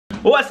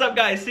What's up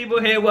guys, Sibo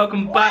here,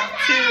 welcome back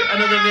to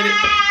another video.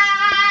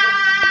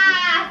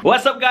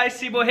 What's up guys,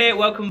 Sibo here,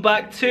 welcome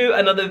back to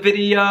another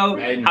video.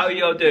 How are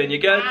you all doing, you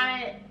good?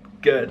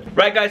 Good.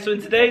 Right guys, so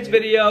in today's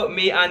video,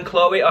 me and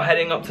Chloe are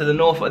heading up to the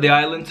north of the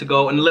island to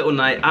go on a little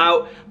night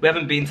out. We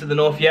haven't been to the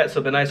north yet, so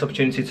it'll be a nice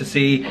opportunity to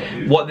see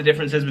what the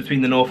difference is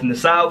between the north and the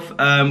south.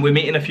 We're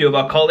meeting a few of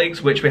our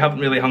colleagues, which we haven't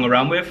really hung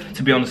around with,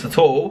 to be honest at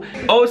all.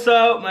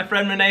 Also, my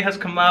friend Renee has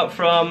come out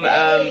from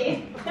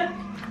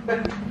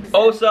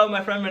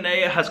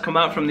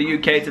the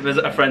UK to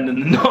visit a friend in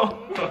the north.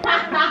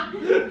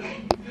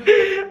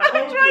 I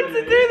tried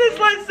to do this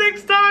like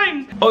 6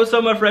 times.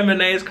 Also, my friend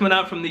Renee is coming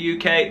out from the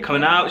UK.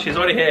 She's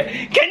already here.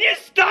 Can you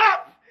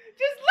stop?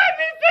 Just let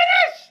me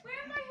finish.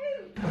 Where am I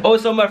who?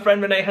 Also, my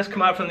friend Renee has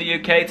come out from the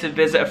UK to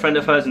visit a friend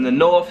of hers in the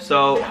north.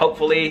 So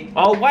hopefully,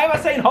 oh, why am I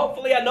saying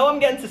hopefully? I know I'm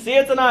getting to see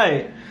her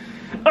tonight.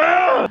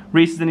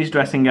 Reese is in his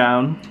dressing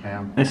gown.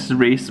 Yeah. This is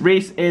Reese.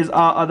 Reese is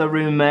our other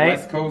roommate.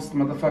 West Coast,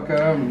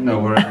 motherfucker. No,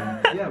 we're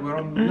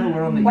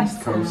on the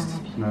East Coast.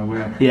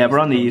 Yeah, we're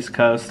on the East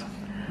Coast.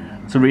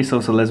 So Reese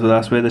also lives with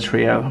us. We're the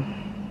trio.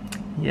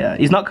 Yeah,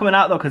 he's not coming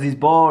out though because he's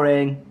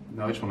boring.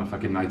 No, I just want a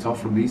fucking night off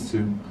from these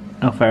two.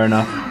 Oh, fair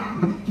enough.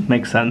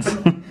 Makes sense.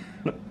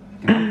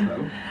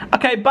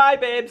 Okay, bye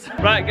babes.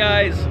 Right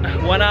guys,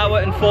 1 hour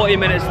and 40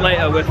 minutes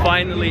later, we're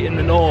finally in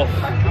the north.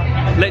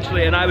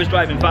 Literally, and I was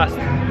driving fast.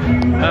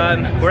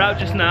 We're out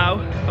just now.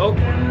 Oh,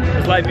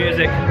 there's live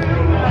music.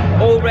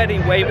 Already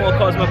way more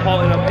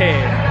cosmopolitan up here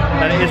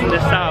than it is in the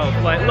south.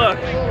 Like, look.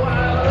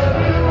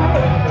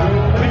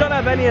 We don't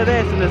have any of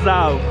this in the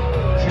south.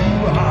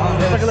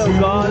 It's like a little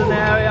garden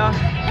area.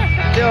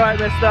 You alright,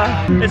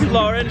 mister? This is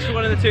Lauren, she's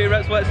one of the 2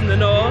 reps works in the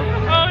north.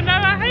 Oh no,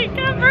 I hate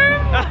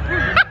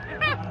camera!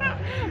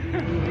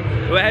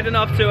 We're heading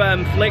off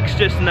to Flicks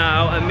just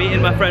now. I'm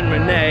meeting my friend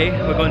Renee.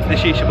 We're going to the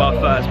shisha bar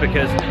first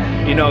because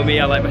you know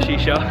me, I like my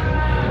shisha.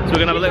 So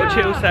we're gonna have a little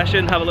chill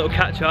session, have a little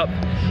catch up,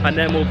 and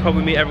then we'll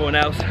probably meet everyone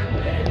else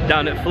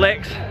down at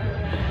Flicks.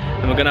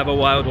 And we're gonna have a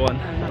wild one.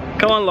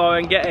 Come on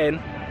Lauren, get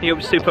in. You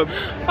have super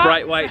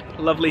bright white,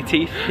 lovely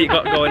teeth you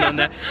got going on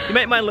there. You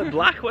make mine look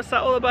black, what's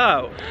that all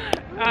about?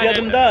 You had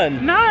them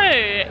done? No,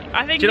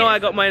 I think. Do you know I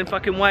got mine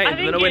fucking white and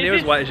they're nowhere near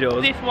as white as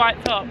yours? This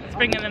white top, it's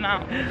bringing them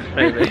out.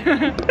 Maybe.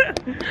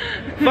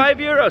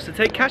 €5 to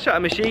take cash out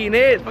of a machine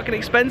here. It's fucking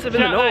expensive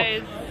in the north.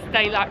 It's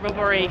daylight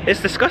robbery.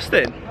 It's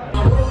disgusting.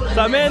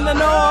 So I'm in the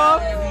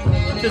north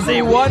to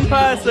see one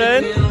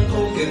person.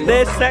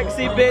 This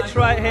sexy bitch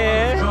right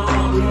here.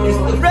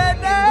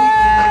 Renee!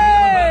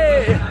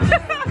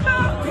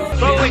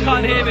 Probably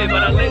can't hear me,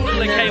 but I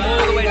literally came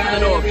all the way to the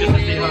north just to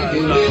see her.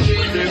 So,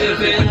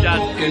 super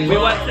jazzed. We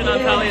worked in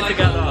Antalya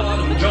together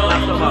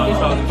last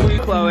summer.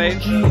 So, Chloe,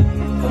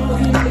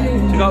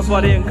 she got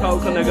Body and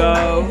Coke on the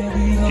go.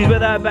 She's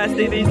with her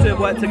bestie. These two have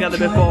worked together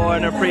before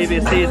in a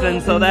previous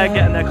season, so they're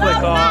getting their click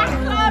on.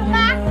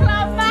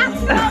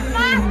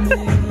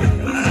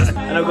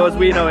 And of course,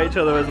 we know each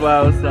other as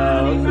well,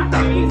 so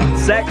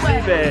sexy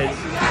bitch.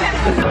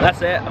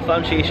 That's it. I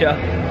found shisha.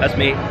 That's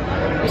me.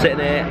 I'm sitting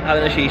here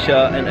having a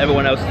shisha and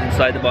everyone else is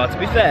inside the bar. To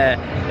be fair,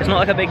 it's not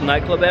like a big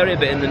nightclub area,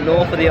 but in the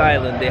north of the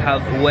island they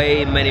have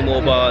way many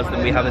more bars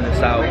than we have in the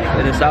south.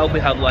 In the south we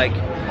have like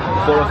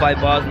 4 or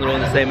 5 bars and they're all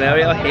in the same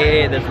area.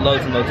 Here there's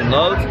loads and loads and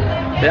loads.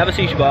 They have a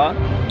shisha bar.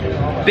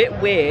 Bit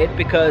weird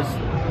because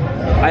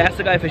I asked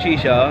the guy for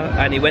shisha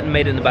and he went and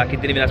made it in the back. He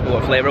didn't even ask me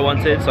what flavour I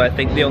wanted, so I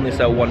think they only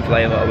sell 1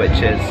 flavour, which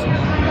is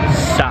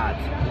sad.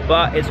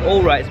 But it's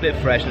alright, it's a bit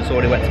fresh and it's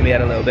already wet to me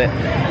head a little bit.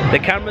 The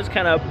camera's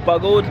kind of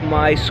buggled,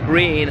 my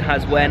screen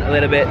has went a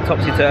little bit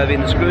topsy-turvy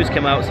and the screws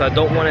came out, so I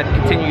don't want to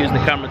continue using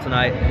the camera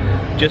tonight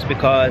just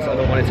because I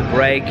don't want it to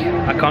break.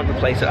 I can't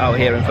replace it out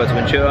here in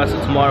Fuerteventura, so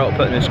tomorrow I'll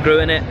put a new screw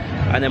in it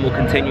and then we'll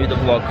continue the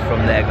vlog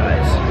from there,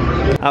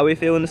 guys. How are we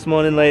feeling this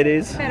morning,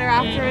 ladies? Better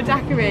after a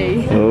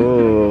daiquiri.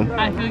 Oh.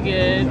 I feel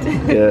good.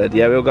 Good,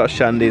 yeah, we all got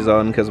shandies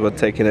on because we're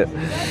taking it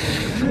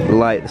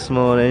light this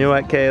morning. You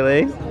alright,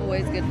 Kaylee?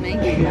 Always good, mate.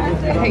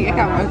 I hate your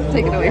camera,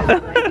 take it away.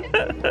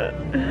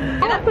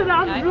 That's the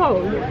last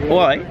vlog.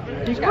 Why?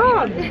 You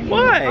can't.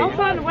 Why? I'll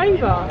sign a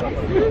waiver.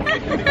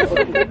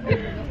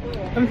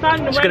 I'm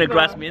signing a waiver. She's gonna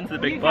grasp me into the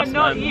big boss,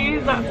 man. You cannot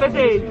use that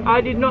footage. I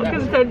did not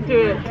consent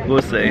to it.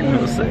 We'll see,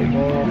 we'll see.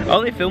 I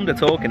only filmed her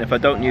talking. If I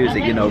don't use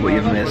it, you know what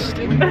you've missed.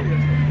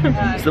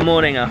 It's the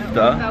morning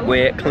after.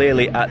 We're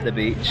clearly at the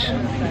beach.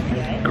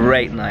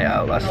 Great night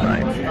out last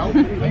night.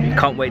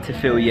 Can't wait to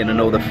fill you in on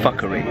all the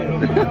fuckery,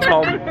 the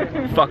Tom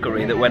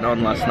fuckery that went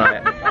on last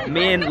night.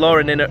 Me and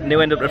Lauren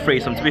knew ended up a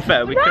threesome. To be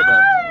fair, we could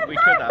have.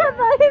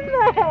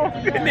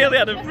 We nearly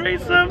had a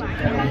threesome.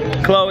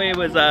 Chloe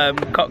was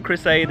cock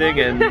crusading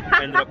and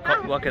ended up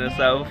cock blocking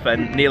herself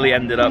and nearly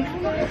ended up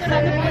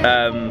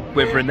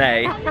with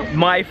Renee.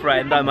 My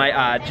friend, I might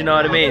add, do you know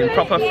what I mean?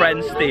 Proper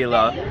friend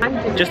stealer.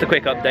 Just a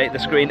quick update, the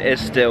screen is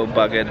still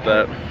buggered,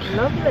 but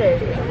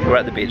we're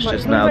at the beach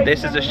just now.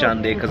 This is a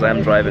shandy because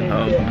I'm driving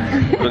home.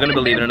 We're going to be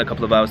leaving in a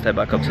couple of hours to head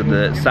back up to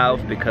the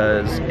south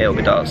because it'll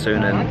be dark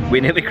soon and we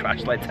nearly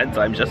crashed like 10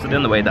 times yesterday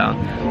on the way down.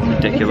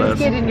 Ridiculous.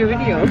 Did you get in your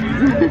video?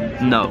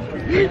 No.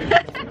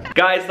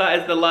 Guys, that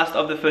is the last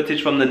of the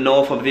footage from the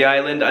north of the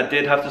island. I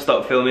did have to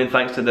stop filming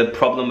thanks to the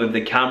problem with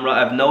the camera.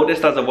 I've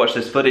noticed as I've watched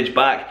this footage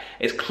back,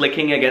 it's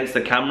clicking against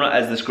the camera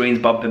as the screen's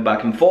bumping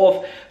back and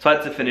forth, so I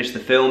had to finish the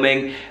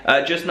filming.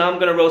 Just now I'm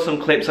going to roll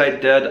some clips I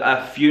did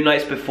a few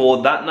nights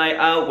before that night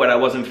out where I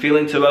wasn't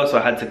feeling too well, so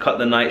I had to cut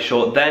the night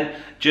short then.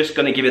 Just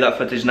going to give you that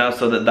footage now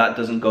so that that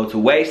doesn't go to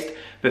waste.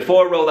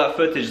 Before I roll that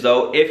footage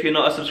though, if you're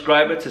not a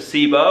subscriber to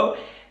SIBO,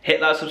 hit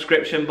that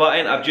subscription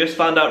button. I've just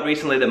found out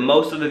recently that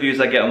most of the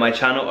views I get on my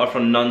channel are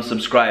from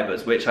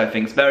non-subscribers, which I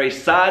think is very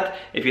sad.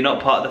 If you're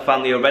not part of the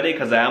family already,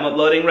 because I am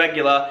uploading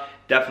regular,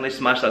 definitely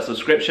smash that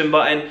subscription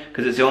button,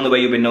 because it's the only way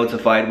you'll be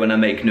notified when I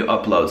make new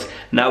uploads.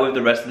 Now with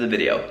the rest of the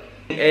video.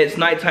 It's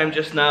nighttime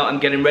just now. I'm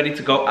getting ready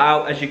to go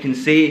out. As you can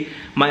see,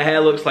 my hair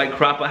looks like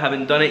crap. I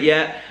haven't done it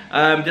yet.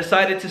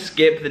 Decided to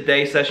skip the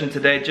day session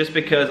today just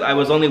because I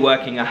was only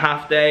working a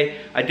half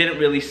day. I didn't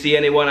really see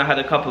anyone. I had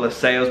a couple of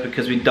sales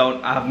because we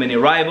don't have many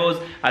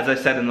arrivals, as I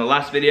said in the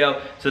last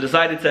video. So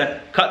decided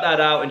to cut that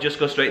out and just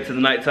go straight to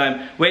the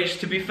nighttime, which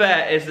to be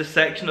fair is the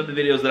section of the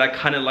videos that I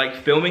kind of like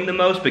filming the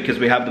most because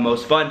we have the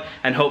most fun,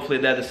 and hopefully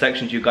they're the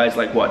sections you guys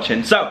like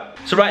watching. So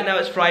right now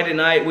it's Friday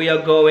night. We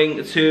are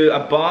going to a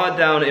bar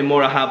down in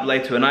Corralejo,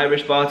 to an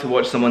Irish bar to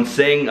watch someone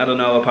sing. I don't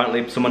know,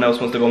 apparently someone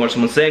else wants to go and watch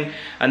someone sing.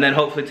 And then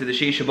hopefully to the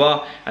shisha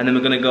bar, and then we're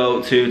gonna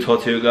go to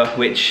Tortuga,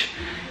 which,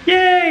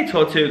 yay,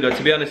 Tortuga.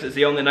 To be honest, it's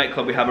the only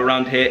nightclub we have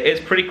around here.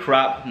 It's pretty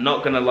crap,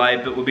 not gonna lie,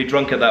 but we'll be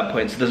drunk at that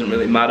point, so it doesn't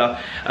really matter.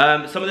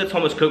 Some of the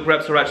Thomas Cook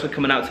reps are actually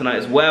coming out tonight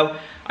as well.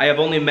 I have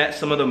only met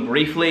some of them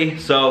briefly,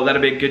 so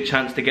that'll be a good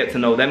chance to get to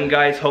know them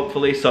guys,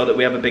 hopefully, so that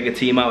we have a bigger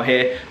team out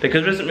here,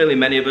 because there isn't really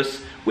many of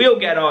us. We all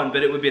get on,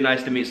 but it would be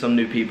nice to meet some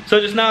new people. So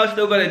just now, I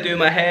still gotta do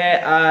my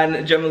hair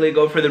and generally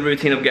go through the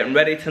routine of getting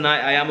ready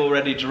tonight. I am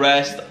already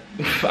dressed.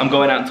 I'm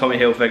going out in Tommy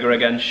Hilfiger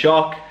again.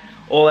 Shock.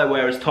 All I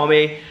wear is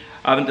Tommy.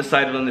 I haven't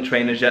decided on the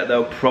trainers yet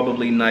though,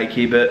 probably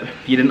Nike, but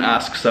you didn't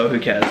ask, so who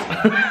cares?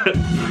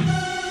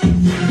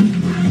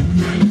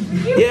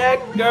 Yeah,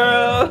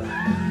 girl!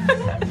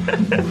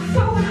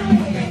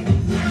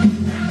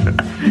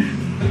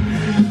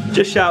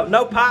 Just shout,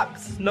 no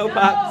paps, no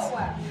paps.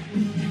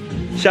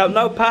 Shout,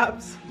 no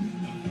paps.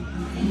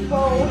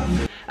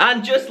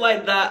 And just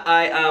like that,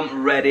 I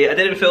am ready. I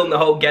didn't film the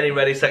whole getting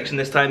ready section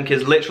this time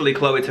because literally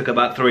Chloe took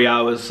about 3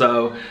 hours,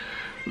 so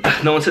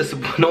no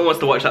one wants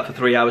to watch that for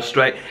 3 hours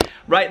straight.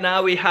 Right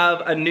now we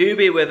have a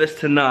newbie with us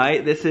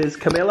tonight. This is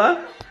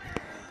Camilla.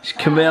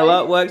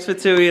 Camilla works for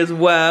Tui as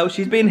well.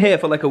 She's been here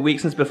for like a week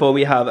since before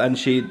we have, and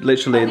she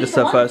literally, this is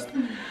her first,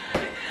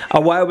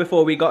 a while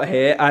before we got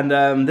here,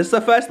 and this is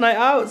her first night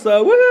out,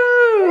 so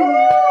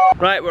woohoo!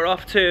 Right, we're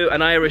off to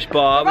an Irish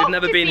bar. We've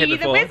never been here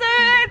before. The wizard,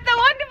 the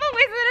wonderful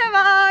Wizard of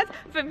Oz.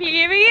 From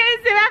here he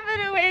is, whoever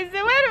the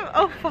wizard.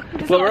 Oh fuck.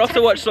 Well, we're off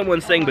to watch someone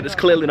sing, but it's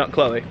clearly not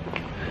Chloe.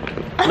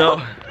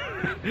 No.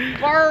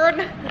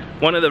 Word.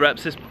 One of the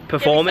reps is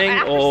performing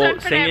or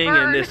singing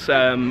in this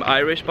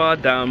Irish bar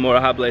down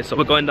Corralejo, so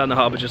we're going down the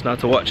harbour just now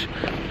to watch.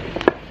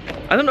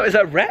 I don't know, is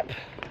that a rep?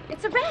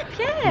 It's a rep,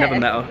 yeah. Never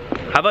met her.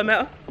 Have I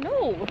met her?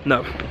 No.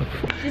 No.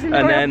 She's in the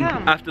And then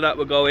town. after that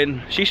we're going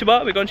shisha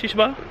bar. We're going shisha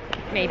bar?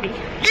 Maybe.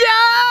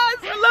 Yes!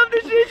 I love the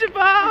shisha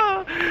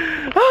bar!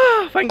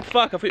 Ah, thank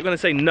fuck, I thought you were going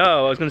to say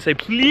no. I was going to say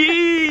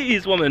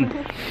please,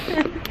 woman.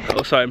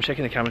 Oh, sorry, I'm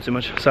shaking the camera too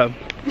much. So,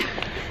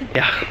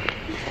 yeah.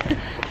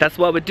 That's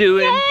what we're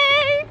doing.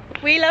 Yay!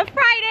 We love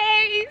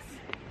Fridays!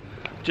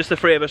 Just the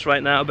three of us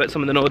right now, but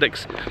some of the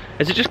Nordics.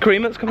 Is it just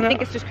Karima that's coming out? I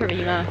think it's just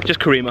Karima. Just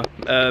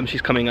Karima.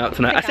 She's coming out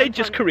tonight. I say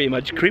just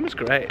Karima. Karima's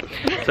great.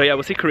 So yeah,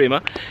 we'll see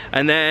Karima.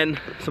 And then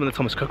some of the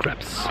Thomas Cook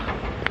reps.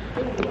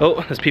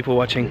 Oh, there's people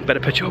watching. Better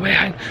put your way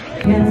behind.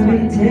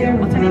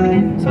 What's her name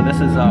again? So this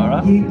is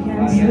Zara.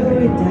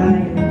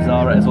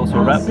 Zara is also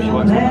a rep. She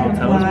works in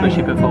hotels, but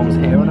she performs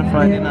here on a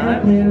Friday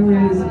night.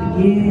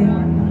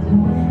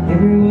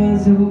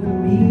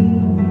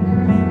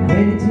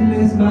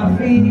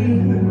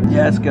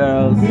 Yes,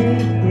 girls.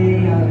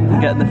 I'm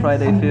getting the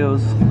Friday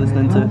feels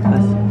listening to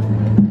this.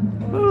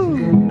 Woo.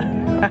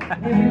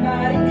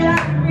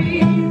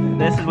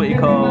 This is what you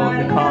call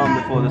the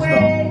calm before the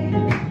storm.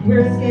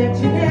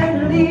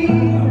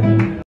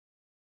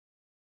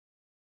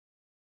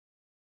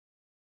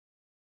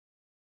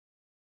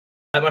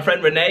 My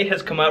friend Renee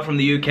has come out from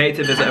the UK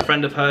to visit a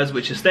friend of hers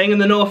which is staying in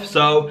the north,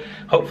 so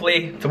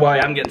hopefully, to why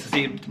I'm getting to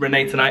see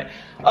Renee tonight.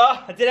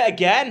 Oh, I did it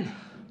again.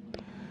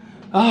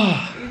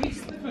 Oh.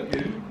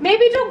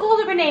 Maybe don't call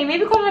her Renee,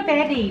 maybe call her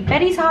Betty.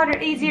 Betty's harder,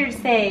 easier to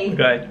say.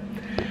 Okay.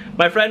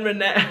 My friend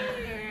Renee.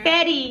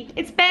 Betty,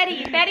 it's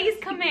Betty. Betty's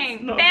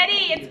coming.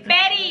 Betty, it's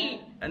Betty.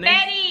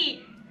 Betty.